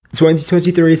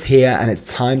2023 is here and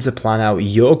it's time to plan out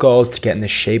your goals to get in the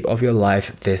shape of your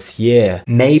life this year.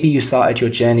 Maybe you started your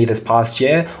journey this past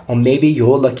year, or maybe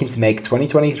you're looking to make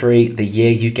 2023 the year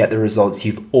you get the results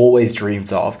you've always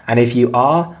dreamed of. And if you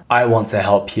are, I want to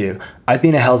help you. I've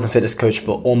been a health and fitness coach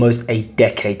for almost a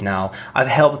decade now. I've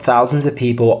helped thousands of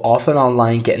people off and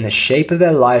online get in the shape of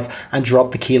their life and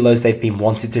drop the kilos they've been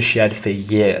wanting to shed for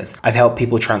years. I've helped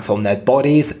people transform their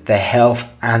bodies, their health,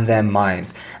 and their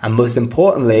minds. And most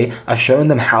importantly, I've shown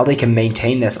them how they can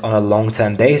maintain this on a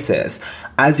long-term basis.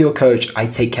 As your coach, I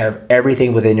take care of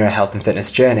everything within your health and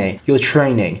fitness journey, your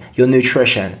training, your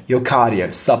nutrition, your cardio,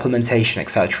 supplementation,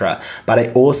 etc. But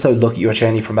I also look at your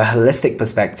journey from a holistic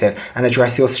perspective and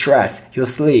address your stress, your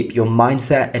sleep, your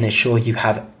mindset, and ensure you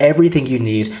have everything you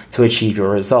need to achieve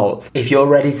your results. If you're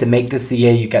ready to make this the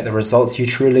year you get the results you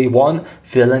truly want,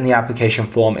 fill in the application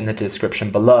form in the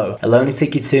description below. It'll only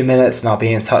take you 2 minutes and I'll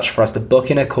be in touch for us to book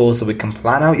in a call so we can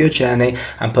plan out your journey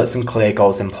and put some clear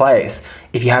goals in place.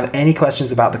 If you have any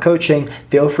questions about the coaching,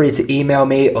 feel free to email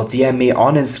me or DM me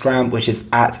on Instagram, which is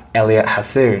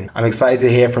 @ElliotHassoon. I'm excited to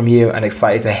hear from you and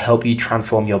excited to help you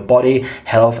transform your body,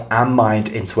 health, and mind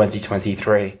in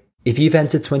 2023. If you've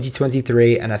entered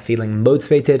 2023 and are feeling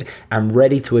motivated and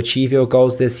ready to achieve your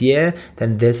goals this year,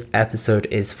 then this episode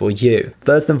is for you.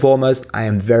 First and foremost, I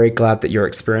am very glad that you're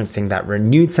experiencing that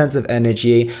renewed sense of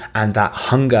energy and that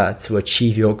hunger to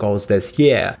achieve your goals this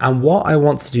year. And what I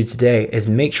want to do today is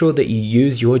make sure that you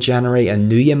use your January and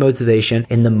New Year motivation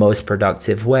in the most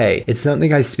productive way. It's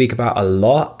something I speak about a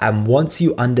lot, and once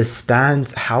you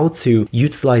understand how to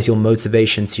utilize your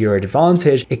motivation to your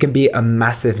advantage, it can be a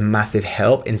massive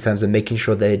help in terms of making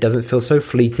sure that it doesn't feel so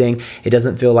fleeting. It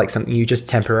doesn't feel like something you just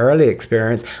temporarily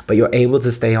experience, but you're able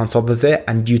to stay on top of it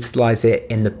and utilize it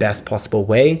in the best possible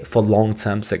way for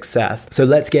long-term success. So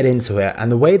let's get into it.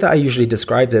 And the way that I usually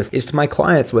describe this is to my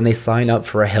clients when they sign up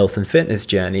for a health and fitness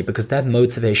journey, because their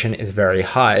motivation is very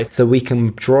high. So we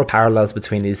can draw parallels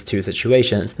between these two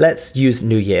situations. Let's use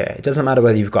New Year. It doesn't matter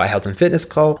whether you've got a health and fitness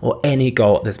goal or any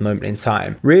goal at this moment in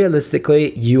time.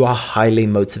 Realistically, you are highly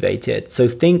motivated. So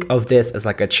think of this as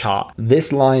like a chart.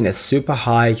 This line is super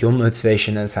high. Your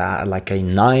motivation is at like a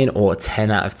 9 or a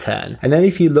 10 out of 10. And then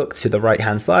if you look to the right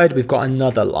hand side, we've got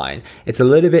another line. It's a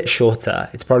little bit shorter.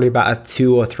 It's probably about a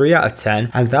 2 or 3 out of 10.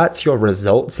 And that's your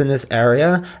results in this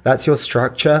area. That's your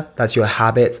structure. That's your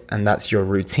habits. And that's your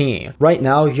routine. Right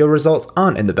now, your results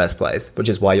aren't in the best place, which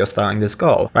is why you're starting this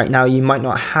goal. Right now, you might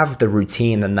not have the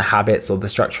routine and the habits or the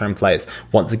structure in place.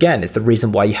 Once again, it's the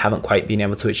reason why you haven't quite been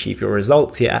able to achieve your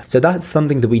results yet. So that's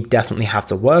something that we definitely have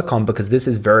to work on, because this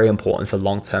is very important for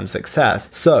long-term success.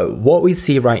 So what we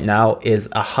see right now is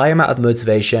a high amount of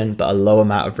motivation, but a low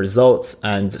amount of results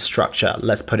and structure.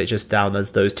 Let's put it just down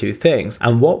as those two things.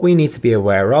 And what we need to be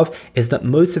aware of is that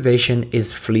motivation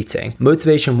is fleeting.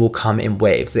 Motivation will come in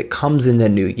waves. It comes in the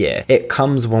new year. It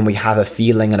comes when we have a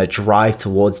feeling and a drive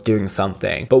towards doing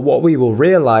something. But what we will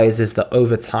realize is that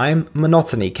over time,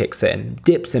 monotony kicks in,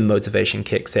 dips in motivation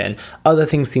kicks in. Other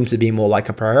things seem to be more like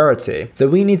a priority. So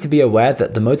we need to be aware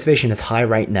that the motivation is high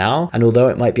right now, and although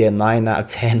it might be a 9 out of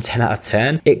 10, 10 out of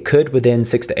 10, it could within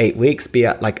 6 to 8 weeks be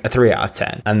at like a 3 out of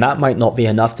 10. And that might not be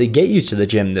enough to get you to the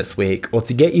gym this week or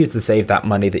to get you to save that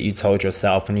money that you told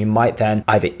yourself. And you might then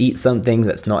either eat something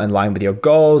that's not in line with your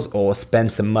goals or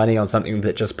spend some money on something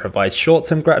that just provides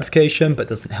short-term gratification but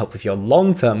doesn't help with your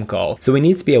long-term goal. So we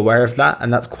need to be aware of that,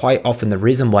 and that's quite often the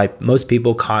reason why most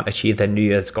people can't achieve their New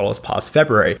Year's goals past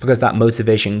February, because that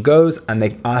motivation goes and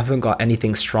they haven't got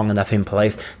anything strong enough in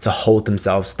place to hold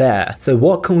themselves there. So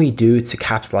what can we do to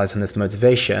capitalize on this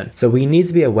motivation? So we need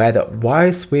to be aware that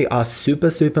whilst we are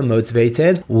super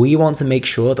motivated, we want to make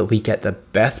sure that we get the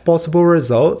best possible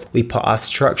results, we put our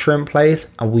structure in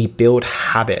place, and we build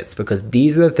habits, because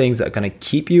these are the things that are going to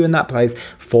keep you in that place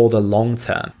for the long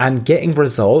term. And getting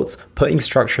results, putting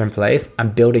structure in place,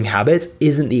 and building habits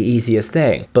isn't the easiest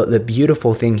thing. But the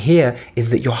beautiful thing here is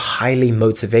that you're highly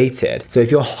motivated. So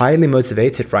if you're highly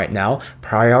motivated right now,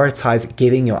 prioritize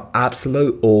giving your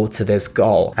absolute all to this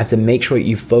goal, and to make sure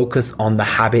you focus on the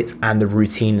habits and the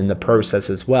routine in the process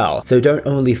as well. So don't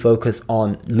only focus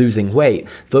on losing weight,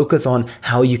 focus on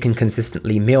how you can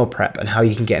consistently meal prep and how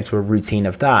you can get into a routine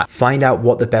of that. Find out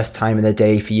what the best time in the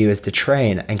day for you is to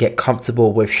train, and get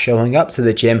comfortable with showing up to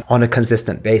the gym on a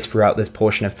consistent base throughout this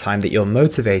portion of time that you're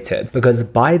motivated. Because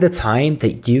by the time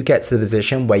that you get to the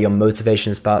position where your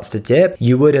motivation starts to dip,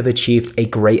 you would have achieved a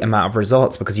great amount of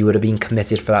results, because you would have been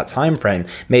committed for that time frame. frame.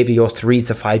 Maybe you're 3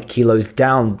 to 5 kilos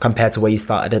down compared to where you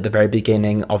started at the very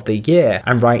beginning of the year.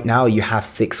 And right now you have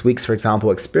 6 weeks, for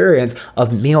example, experience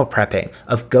of meal prepping,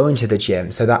 of going to the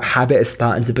gym. So that habit is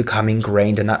starting to become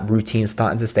ingrained and that routine is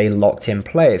starting to stay locked in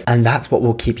place. And that's what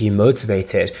will keep you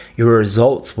motivated. Your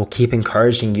results will keep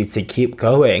encouraging you to keep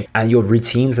going, and your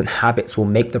routines and habits will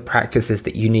make the practices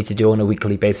that you need to do on a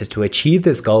weekly basis to achieve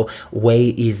this goal way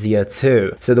easier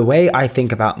too. So the way I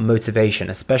think about motivation,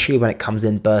 especially when it comes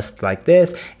in bursts like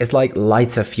this, is like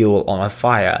lighter fuel on a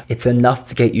fire. It's enough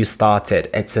to get you started.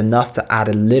 It's enough to add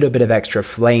a little bit of extra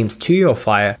flames to your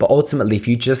fire, but ultimately if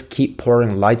you just keep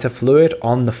pouring lighter fluid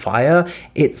on the fire,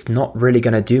 it's not really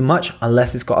going to do much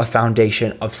unless it's got a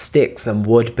foundation of sticks and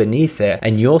wood beneath it.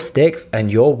 And your sticks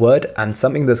and your wood and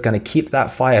something that's going to keep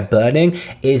that fire burning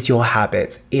is your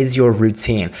habits, is your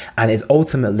routine, and is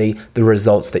ultimately the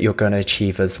results that you're going to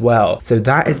achieve as well. So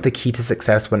that is the key to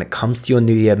success when it comes to your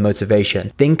New Year motivation.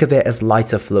 Think of it as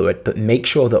lighter fluid, but make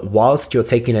sure that whilst you're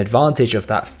taking advantage of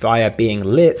that fire being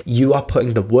lit, you are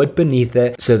putting the wood beneath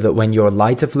it so that when your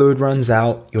lighter fluid runs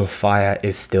out, your fire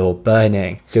is still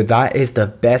burning. So that is the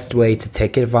best way to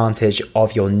take advantage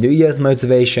of your New Year's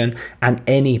motivation and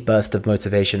any burst of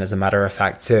motivation, as a matter of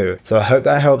fact too. So I hope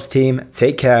that helps, team.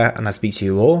 Take care, and I'll speak to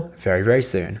you all very, very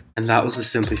soon. And that was the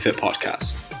Simply Fit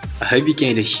podcast. I hope you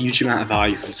gained a huge amount of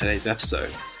value from today's episode.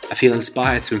 I feel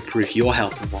inspired to improve your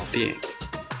health and well-being.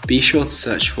 Be sure to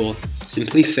search for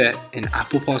Simply Fit in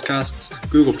Apple Podcasts,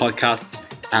 Google Podcasts,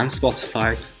 and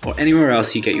Spotify, or anywhere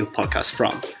else you get your podcast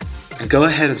from. And go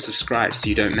ahead and subscribe so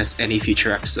you don't miss any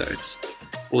future episodes.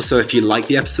 Also, if you like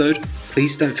the episode,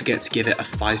 please don't forget to give it a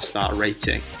 5-star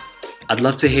rating. I'd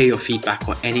love to hear your feedback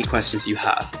or any questions you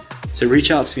have. So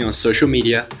reach out to me on social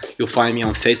media. You'll find me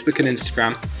on Facebook and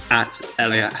Instagram at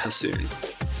Elliot Hassoun.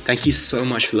 Thank you so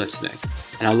much for listening,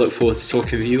 and I look forward to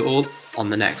talking with you all on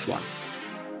the next one.